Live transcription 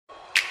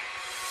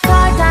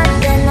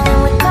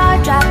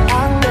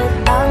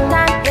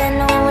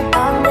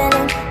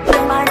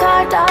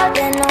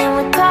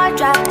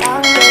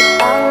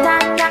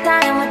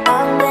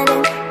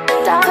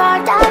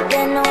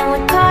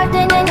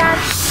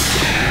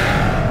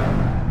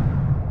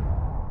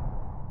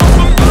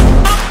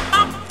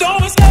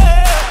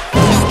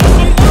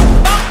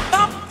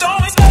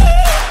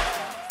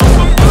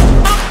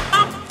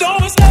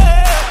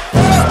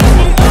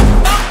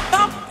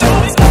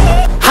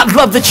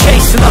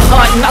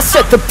hunt and I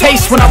set the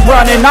pace when I'm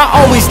running. I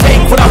always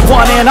take what I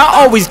want and I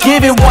always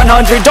give it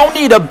 100. Don't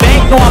need a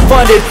bank, no I'm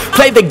funded.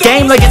 Play the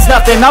game like it's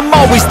nothing. I'm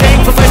always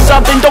thankful for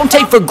something. Don't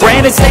take for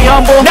granted, stay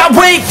humble. Now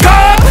wake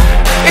up,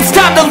 it's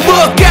time to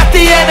look at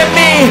the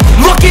enemy.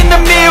 Look in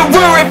the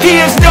mirror if he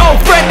is no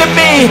friend to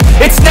me.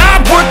 It's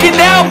not working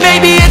out,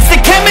 maybe it's the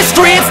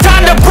chemistry. It's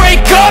time to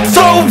break up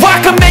so I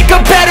can make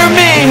a better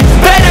me.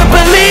 Better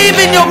believe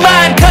in your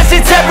mind, cause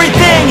it's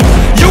everything.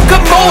 You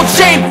can mold,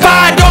 shape,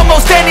 find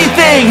almost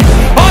anything.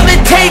 All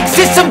it takes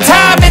is some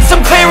time and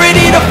some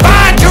clarity to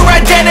find your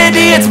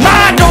identity. It's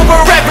mine.